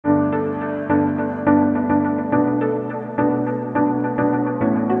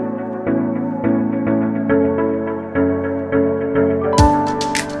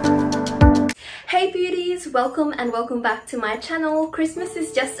Welcome and welcome back to my channel. Christmas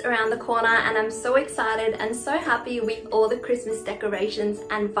is just around the corner and I'm so excited and so happy with all the Christmas decorations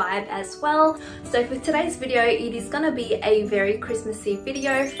and vibe as well. So for today's video, it is going to be a very Christmassy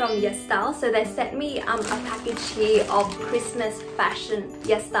video from YESSTYLE. So they sent me a package here of Christmas fashion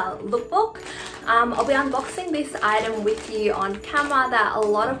YESSTYLE lookbook. I'll be unboxing this item with you on camera. There are a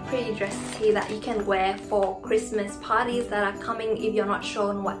lot of pretty dresses here that you can wear for Christmas parties that are coming if you're not sure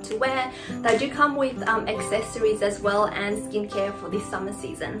on what to wear. They do come with accessories as well and skincare for this summer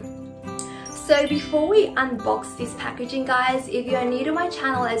season. So before we unbox this packaging, guys, if you're new to my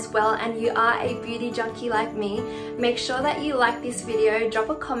channel as well and you are a beauty junkie like me, make sure that you like this video, drop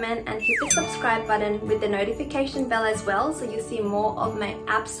a comment and hit the subscribe button with the notification bell as well so you'll see more of my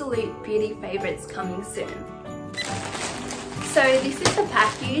absolute beauty favorites coming soon. So this is the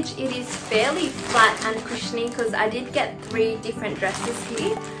package. It is fairly flat and cushiony because I did get 3 different dresses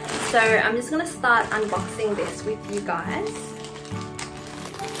here. So I'm just going to start unboxing this with you guys.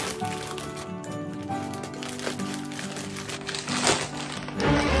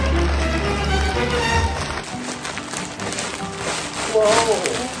 Whoa!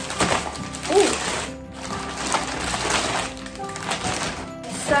 Ooh.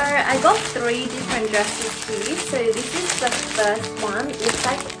 So I got 3 different dresses here. So this is the first one. It's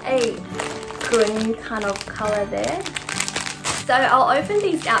like a green kind of color there. So I'll open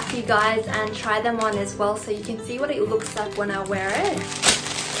these out for you guys and try them on as well so you can see what it looks like when I wear it.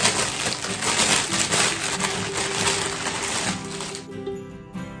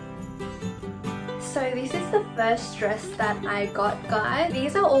 So this is the first dress that I got, guys.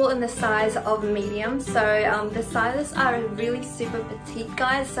 These are all in the size of medium, so the sizes are really super petite,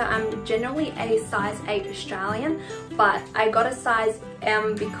 guys. So I'm generally a size 8 Australian, but I got a size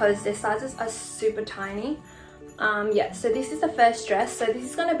M because their sizes are super tiny. Yeah, so this is the first dress. So this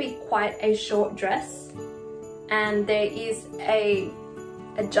is going to be quite a short dress, and there is a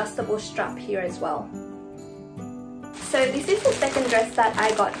adjustable strap here as well. So this is the second dress that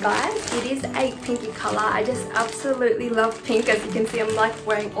I got, guys. It is a pinky color. I just absolutely love pink. As you can see, I'm like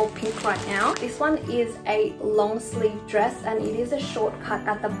wearing all pink right now. This one is a long sleeve dress and it is a short cut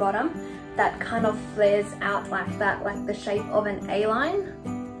at the bottom that kind of flares out like that, like the shape of an A-line.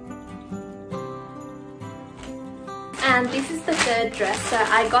 And this is the third dress. So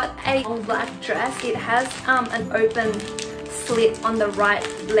I got a long black dress. It has an open slit on the right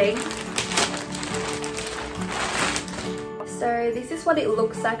leg. So this is what it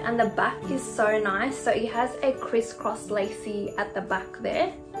looks like, and the back is so nice. So it has a crisscross lacy at the back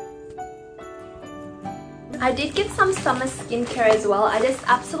there. I did get some summer skincare as well. I just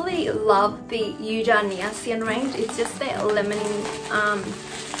absolutely love the Yuja Niacin range. It's just their lemony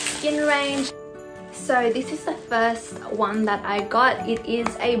skin range. So this is the first one that I got. It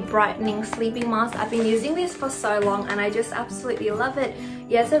is a brightening sleeping mask. I've been using this for so long and I just absolutely love it.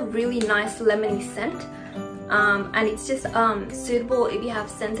 It has a really nice lemony scent. And it's just suitable if you have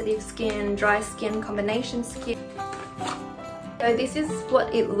sensitive skin, dry skin, combination skin. So this is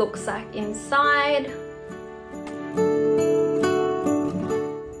what it looks like inside.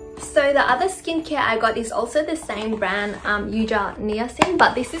 So the other skincare I got is also the same brand, Yuja Niacin,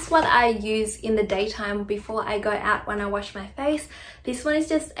 but this is what I use in the daytime before I go out when I wash my face. This one is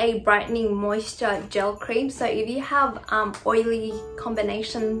just a brightening moisture gel cream. So if you have oily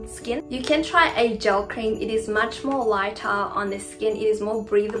combination skin, you can try a gel cream. It is much more lighter on the skin. It is more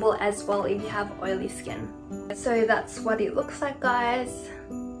breathable as well if you have oily skin. So that's what it looks like, guys.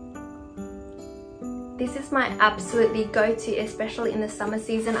 This is my absolutely go-to, especially in the summer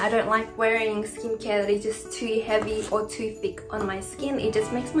season. I don't like wearing skincare that is just too heavy or too thick on my skin. It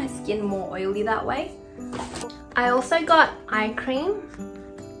just makes my skin more oily that way. I also got eye cream.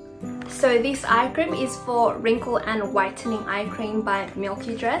 So this eye cream is for Wrinkle and Whitening eye cream by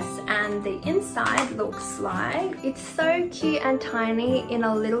MILKYDRESS, and the inside looks like, it's so cute and tiny in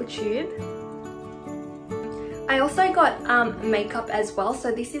a little tube. I also got makeup as well.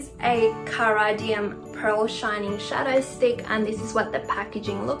 So this is a Caradium Pearl Shining Shadow Stick and this is what the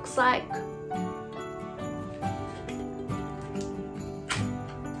packaging looks like.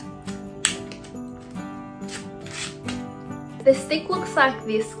 The stick looks like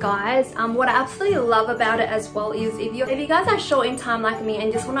this, guys. What I absolutely love about it as well is if you guys are short in time like me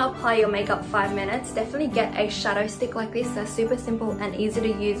and just want to apply your makeup 5 minutes, definitely get a shadow stick like this. They're super simple and easy to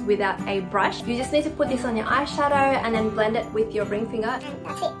use without a brush. You just need to put this on your eyeshadow and then blend it with your ring finger.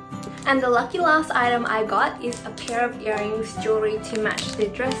 That's it. And the lucky last item I got is a pair of earrings, jewelry to match the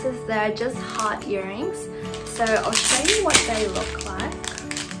dresses. They're just heart earrings. So I'll show you what they look like.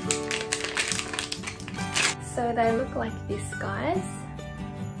 So they look like this, guys.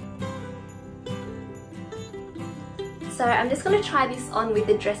 So I'm just going to try this on with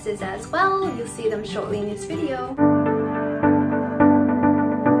the dresses as well. You'll see them shortly in this video.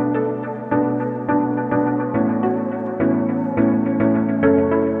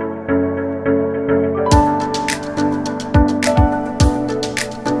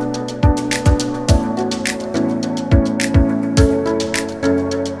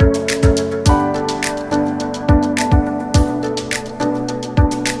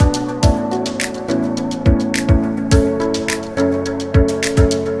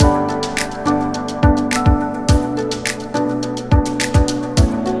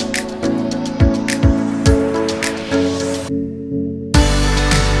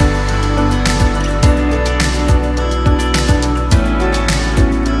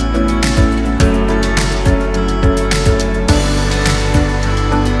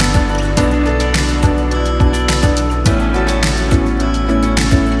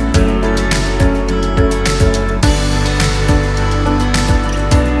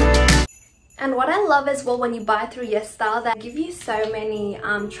 As well, when you buy through YESSTYLE, they give you so many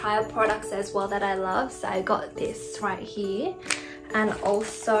trial products as well that I love. So I got this right here, and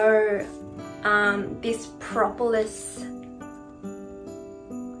also this propolis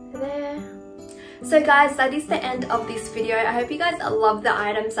there. So guys, that is the end of this video. I hope you guys love the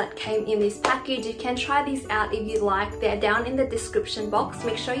items that came in this package. You can try these out if you like. They're down in the description box.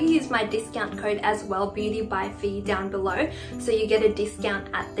 Make sure you use my discount code as well, Beauty by Fee, down below, so you get a discount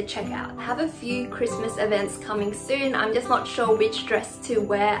at the checkout. I have a few Christmas events coming soon. I'm just not sure which dress to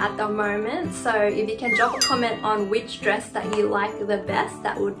wear at the moment. So if you can drop a comment on which dress that you like the best,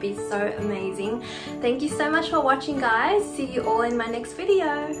 that would be so amazing. Thank you so much for watching, guys. See you all in my next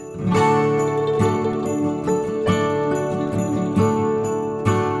video.